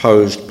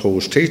opposed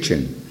Paul's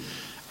teaching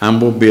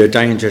and would be a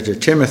danger to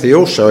Timothy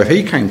also if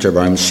he came to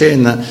Rome,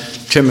 seeing that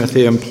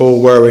Timothy and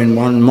Paul were in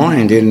one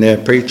mind in their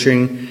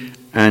preaching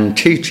and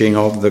teaching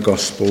of the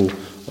gospel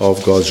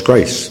of God's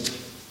grace.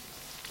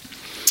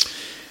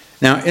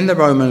 Now, in the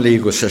Roman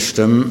legal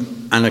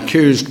system, an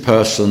accused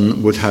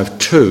person would have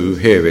two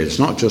hearings,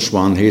 not just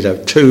one, he'd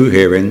have two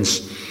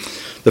hearings.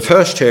 The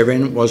first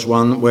hearing was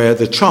one where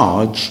the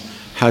charge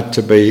had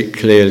to be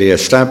clearly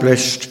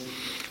established,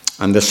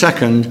 and the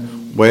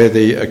second where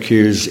the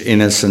accused's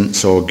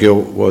innocence or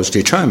guilt was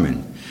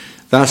determined.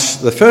 Thus,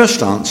 the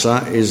first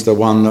answer is the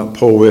one that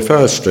Paul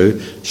refers to.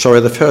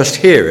 The first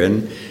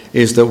hearing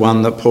is the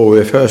one that Paul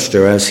refers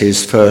to as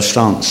his first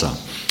answer.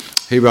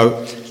 He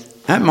wrote,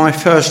 "At my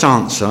first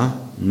answer,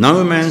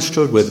 no man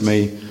stood with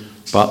me,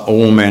 but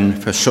all men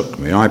forsook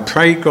me. I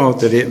pray God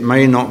that it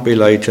may not be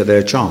laid to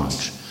their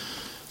charge.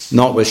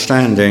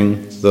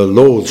 Notwithstanding, the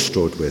Lord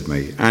stood with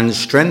me and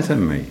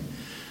strengthened me,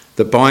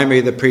 that by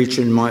me the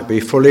preaching might be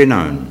fully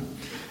known,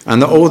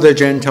 and that all the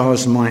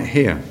Gentiles might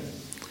hear.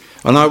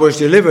 And I was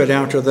delivered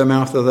out of the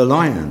mouth of the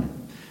lion,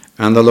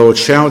 and the Lord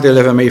shall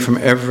deliver me from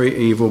every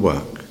evil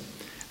work,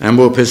 and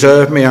will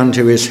preserve me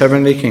unto his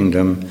heavenly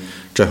kingdom,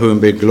 to whom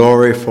be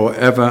glory for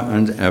ever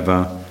and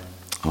ever.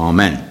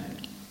 Amen."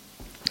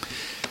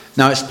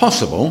 Now it's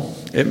possible,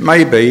 it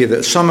may be,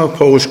 that some of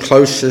Paul's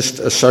closest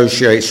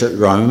associates at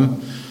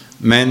Rome,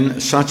 men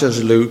such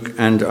as Luke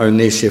and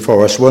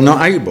Onesiphorus, were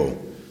not able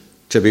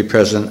to be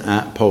present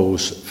at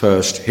Paul's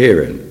first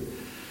hearing.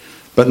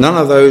 But none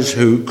of those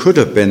who could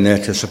have been there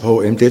to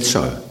support him did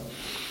so,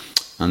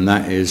 and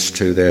that is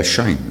to their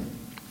shame.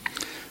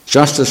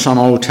 Just as some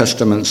Old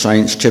Testament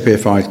saints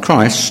typified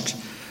Christ,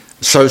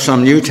 so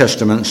some New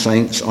Testament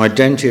saints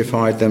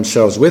identified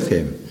themselves with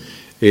him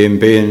in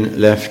being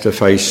left to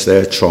face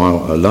their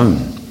trial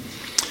alone.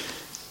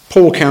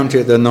 Paul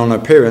counted the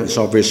non-appearance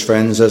of his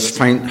friends as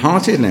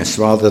faint-heartedness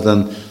rather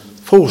than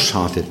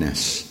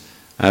false-heartedness,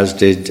 as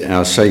did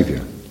our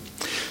Saviour.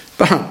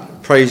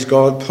 But, praise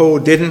God, Paul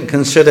didn't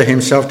consider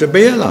himself to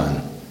be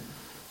alone,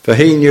 for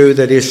he knew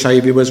that his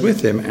Saviour was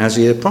with him, as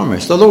he had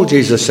promised. The Lord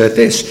Jesus said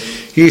this,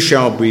 "Ye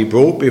shall be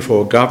brought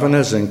before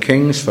governors and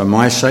kings for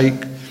my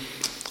sake,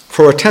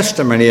 for a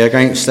testimony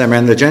against them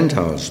and the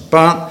Gentiles.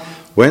 But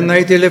when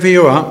they deliver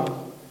you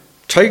up,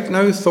 take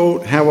no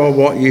thought how or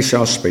what ye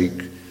shall speak,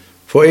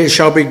 for it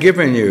shall be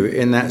given you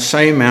in that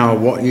same hour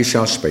what ye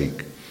shall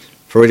speak.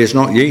 For it is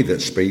not ye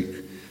that speak,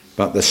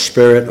 but the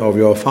Spirit of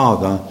your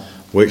Father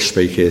which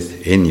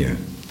speaketh in you."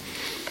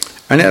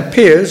 And it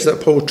appears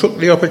that Paul took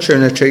the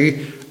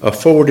opportunity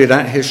afforded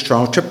at his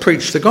trial to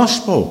preach the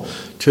gospel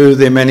to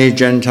the many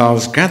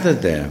Gentiles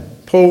gathered there.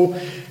 Paul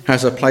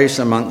has a place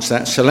amongst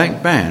that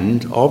select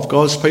band of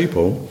God's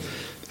people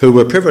who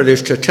were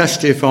privileged to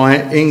testify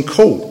in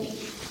court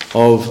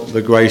of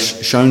the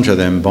grace shown to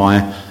them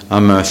by a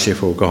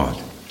merciful God.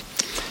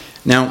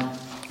 Now,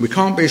 we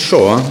can't be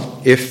sure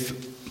if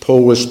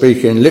Paul was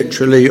speaking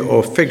literally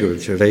or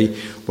figuratively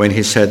when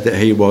he said that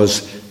he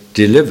was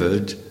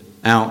delivered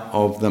out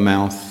of the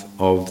mouth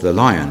of the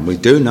lion. We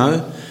do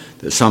know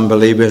that some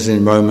believers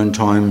in Roman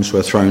times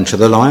were thrown to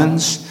the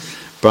lions,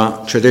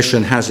 but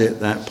tradition has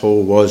it that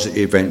Paul was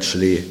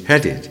eventually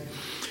headed.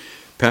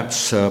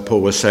 Perhaps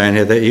Paul was saying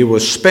here that he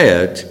was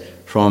spared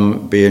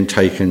from being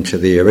taken to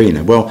the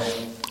arena. Well,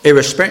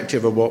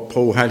 irrespective of what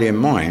Paul had in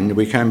mind,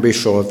 we can be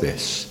sure of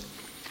this,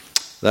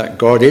 that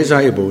God is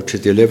able to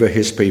deliver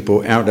his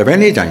people out of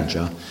any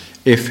danger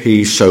if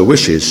he so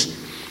wishes.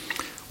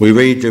 We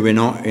read, do we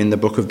not, in the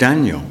book of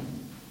Daniel,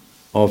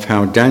 of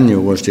how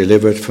Daniel was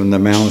delivered from the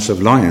mouths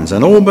of lions.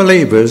 And all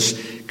believers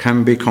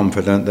can be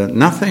confident that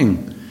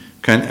nothing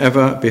can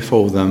ever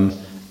befall them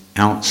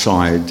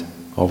outside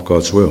of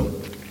God's will.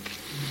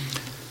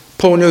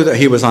 Paul knew that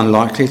he was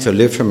unlikely to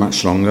live for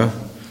much longer,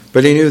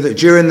 but he knew that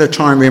during the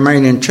time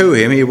remaining to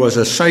him, he was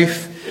as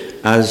safe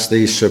as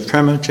the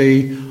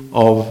supremacy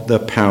of the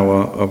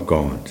power of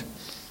God.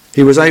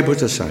 He was able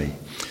to say,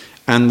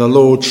 And the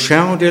Lord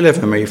shall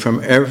deliver me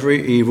from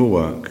every evil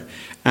work,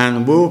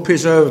 and will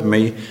preserve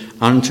me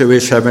unto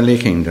his heavenly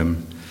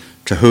kingdom,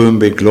 to whom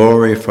be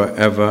glory for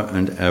ever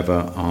and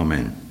ever.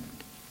 Amen.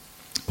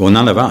 Well,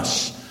 none of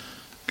us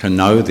can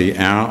know the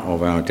hour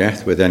of our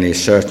death with any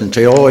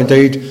certainty, or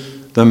indeed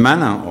the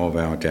manner of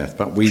our death,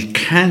 but we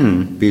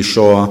can be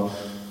sure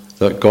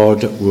that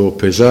God will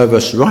preserve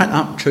us right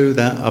up to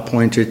that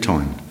appointed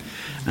time,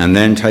 and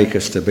then take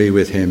us to be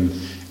with him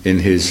in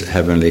his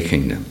heavenly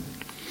kingdom.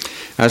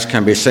 As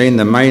can be seen,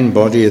 the main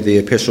body of the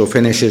epistle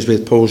finishes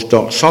with Paul's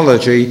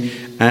doxology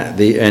at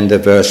the end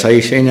of verse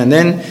 18, and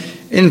then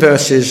in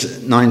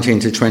verses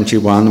 19 to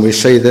 21 we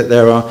see that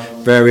there are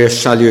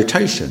various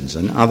salutations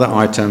and other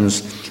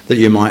items that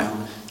you might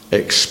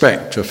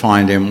expect to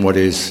find in what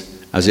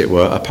is, as it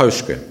were, a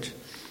postscript.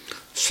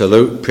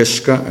 Salute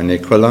Prisca and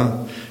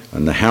Aquila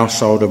and the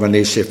household of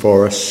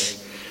Onesiphorus.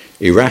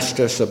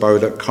 Erastus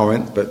abode at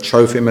Corinth, but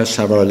Trophimus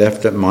have I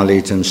left at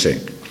Miletum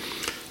sick.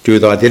 Do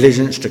thy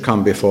diligence to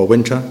come before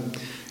winter.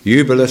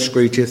 Eubulus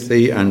greeteth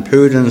thee, and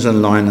Pudens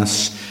and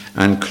Linus,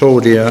 and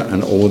Claudia,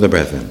 and all the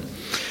brethren.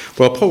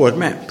 Well, Paul had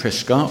met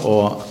Prisca,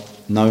 or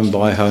known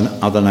by her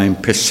other name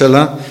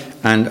Priscilla,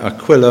 and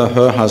Aquila,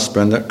 her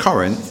husband, at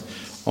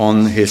Corinth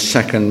on his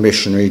second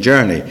missionary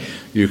journey.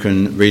 You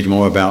can read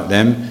more about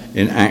them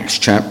in Acts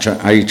chapter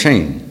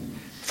 18,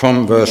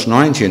 from verse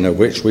 19 of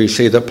which we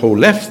see that Paul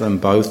left them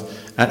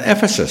both at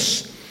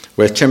Ephesus,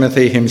 where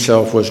Timothy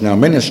himself was now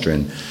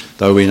ministering,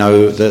 though we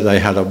know that they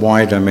had a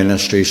wider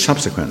ministry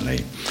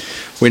subsequently.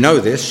 We know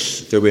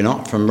this, do we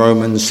not, from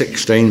Romans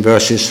 16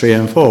 verses 3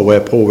 and 4,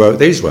 where Paul wrote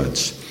these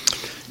words: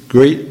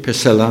 Greet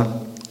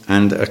Priscilla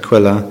and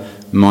Aquila,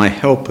 my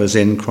helpers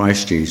in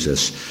Christ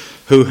Jesus,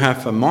 who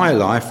have for my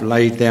life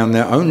laid down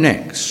their own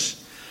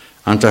necks,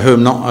 unto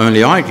whom not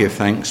only I give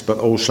thanks, but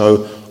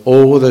also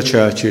all the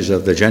churches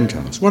of the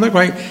Gentiles. What a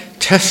great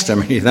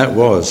testimony that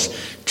was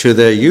to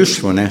their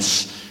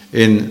usefulness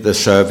in the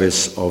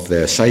service of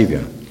their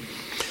Saviour.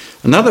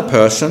 Another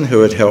person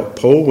who had helped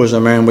Paul was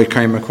a man we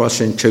came across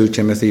in 2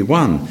 Timothy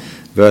 1,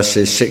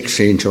 verses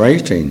 16 to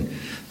 18.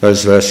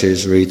 Those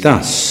verses read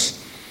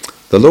thus: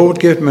 The Lord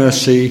give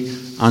mercy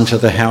unto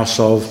the house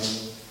of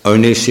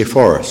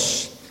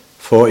Onesiphorus,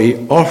 for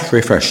he oft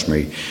refreshed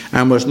me,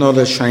 and was not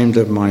ashamed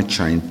of my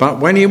chain. But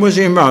when he was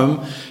in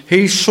Rome,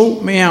 he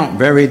sought me out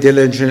very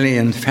diligently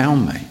and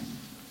found me.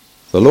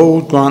 The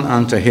Lord grant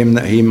unto him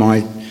that he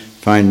might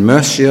find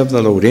mercy of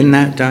the Lord in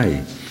that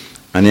day.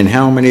 And in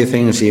how many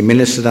things he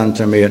ministered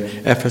unto me at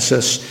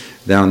Ephesus,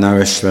 thou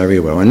knowest very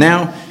well. And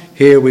now,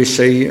 here we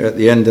see at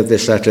the end of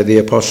this letter the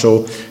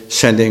apostle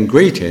sending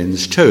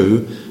greetings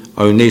to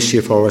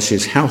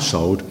Onesiphorus'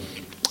 household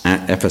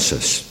at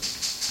Ephesus.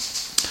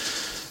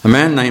 A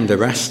man named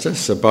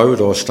Erastus abode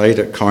or stayed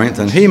at Corinth,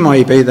 and he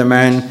may be the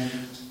man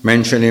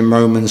mentioned in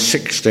Romans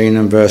 16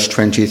 and verse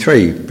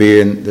 23,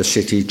 being the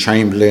city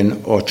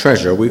chamberlain or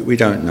treasurer. We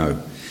don't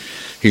know.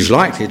 He's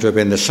likely to have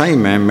been the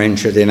same man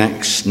mentioned in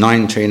Acts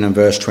 19 and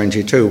verse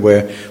 22,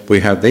 where we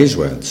have these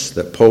words,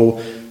 that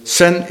Paul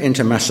sent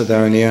into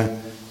Macedonia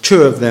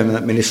 2 of them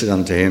that ministered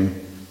unto him,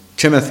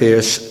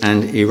 Timotheus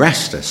and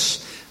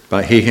Erastus,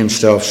 but he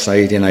himself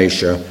stayed in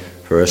Asia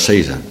for a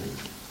season.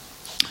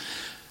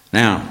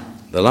 Now,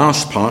 the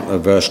last part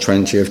of verse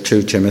 20 of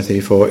 2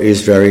 Timothy 4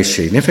 is very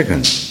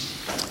significant.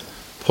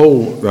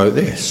 Paul wrote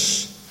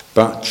this: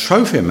 But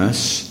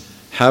Trophimus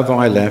have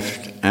I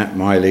left at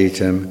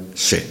Miletum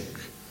sick.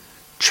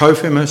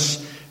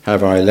 Trophimus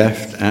have I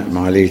left at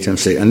Miletum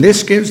sick. And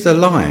this gives the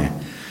lie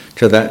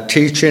to that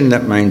teaching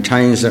that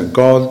maintains that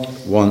God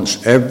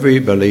wants every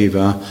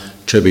believer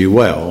to be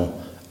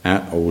well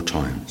at all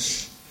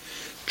times.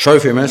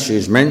 Trophimus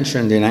is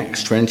mentioned in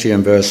Acts 20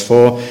 and verse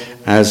 4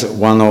 as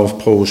one of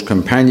Paul's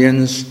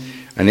companions,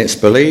 and it's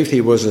believed he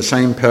was the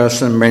same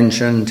person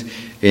mentioned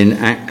in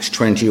Acts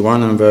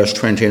 21 and verse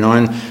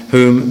 29,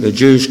 whom the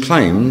Jews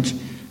claimed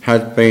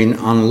had been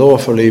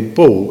unlawfully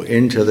brought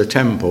into the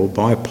temple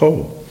by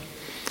Paul.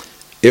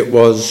 It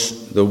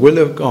was the will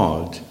of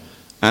God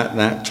at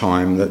that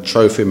time that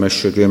Trophimus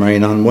should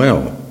remain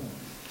unwell.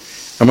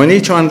 And we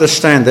need to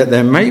understand that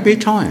there may be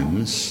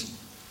times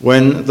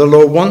when the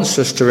Lord wants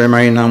us to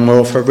remain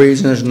unwell for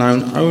reasons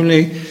known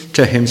only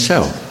to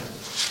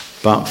himself,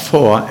 but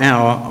for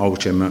our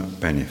ultimate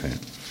benefit.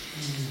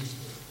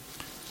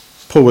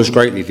 Paul was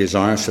greatly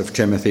desirous of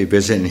Timothy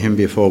visiting him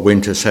before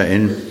winter set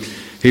in.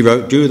 He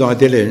wrote, Do thy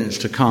diligence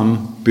to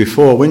come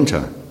before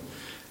winter.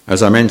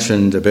 As I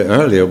mentioned a bit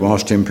earlier,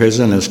 whilst in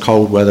prison, as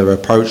cold weather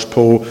approached,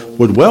 Paul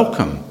would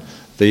welcome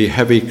the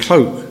heavy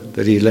cloak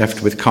that he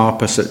left with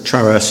Carpus at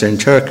Troas in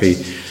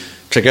Turkey,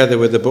 together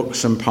with the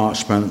books and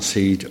parchments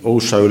he'd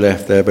also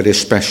left there, but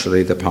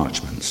especially the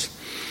parchments.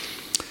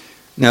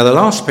 Now, the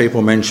last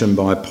people mentioned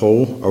by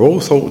Paul are all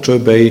thought to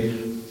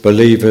be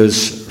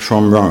believers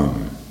from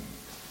Rome,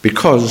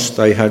 because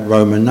they had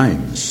Roman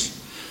names.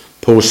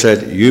 Paul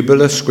said,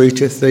 Eubulus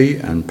greeteth thee,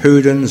 and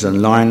Pudens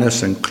and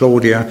Linus and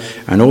Claudia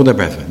and all the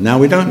brethren. Now,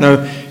 we don't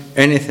know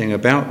anything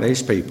about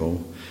these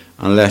people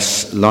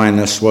unless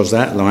Linus was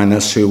that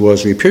Linus who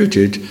was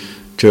reputed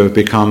to have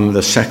become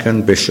the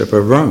second Bishop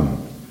of Rome.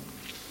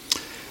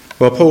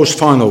 Well, Paul's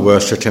final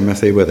words to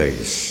Timothy were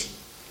these: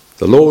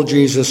 "The Lord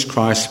Jesus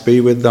Christ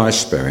be with thy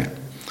spirit.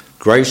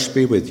 Grace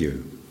be with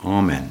you.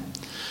 Amen."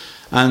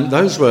 And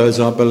those words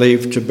are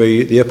believed to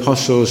be the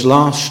Apostle's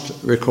last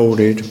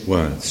recorded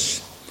words.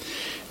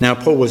 Now,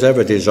 Paul was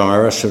ever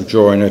desirous of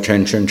drawing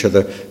attention to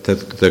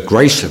the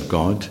grace of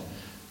God,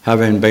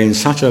 having been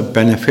such a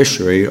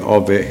beneficiary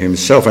of it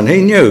himself. And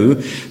he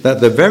knew that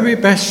the very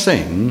best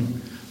thing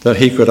that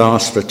he could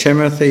ask for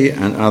Timothy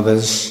and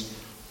others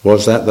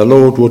was that the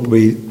Lord would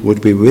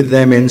be with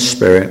them in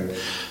spirit,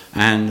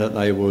 and that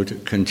they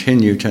would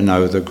continue to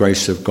know the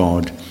grace of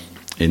God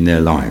in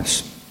their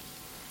lives.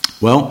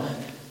 Well,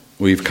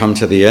 we've come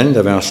to the end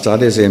of our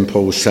studies in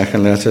Paul's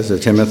second letter to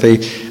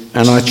Timothy,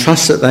 and I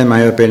trust that they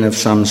may have been of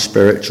some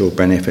spiritual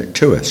benefit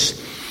to us.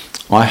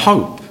 I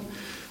hope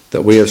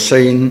that we have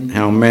seen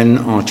how men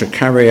are to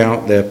carry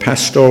out their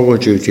pastoral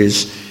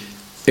duties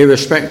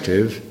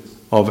irrespective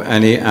of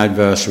any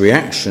adverse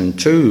reaction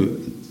to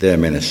their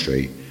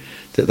ministry,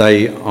 that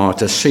they are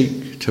to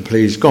seek to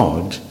please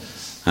God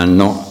and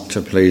not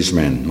to please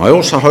men. I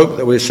also hope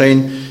that we've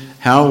seen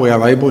how we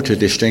are able to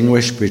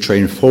distinguish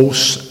between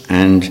false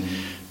and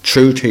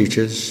true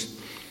teachers,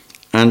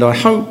 and I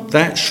hope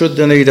that, should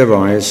the need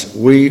arise,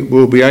 we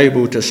will be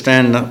able to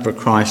stand up for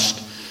Christ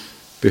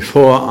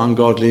before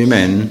ungodly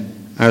men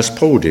as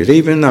Paul did,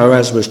 even though,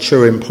 as was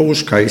true in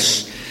Paul's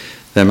case,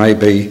 there may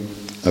be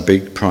a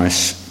big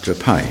price to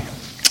pay.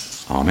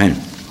 Amen.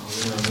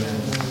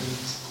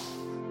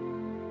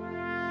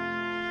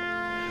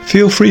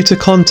 Feel free to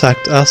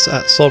contact us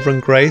at Sovereign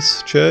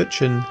Grace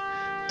Church in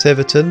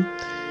Tiverton.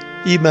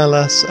 Email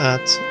us at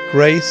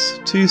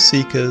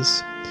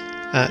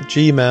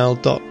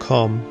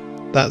grace2seekers@gmail.com.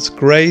 That's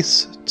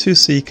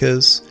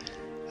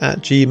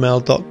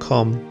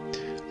grace2seekers@gmail.com.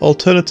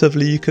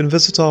 Alternatively, you can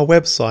visit our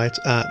website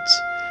at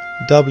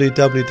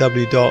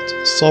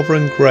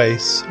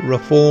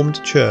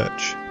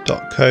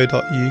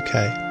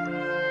www.sovereigngracereformedchurch.co.uk.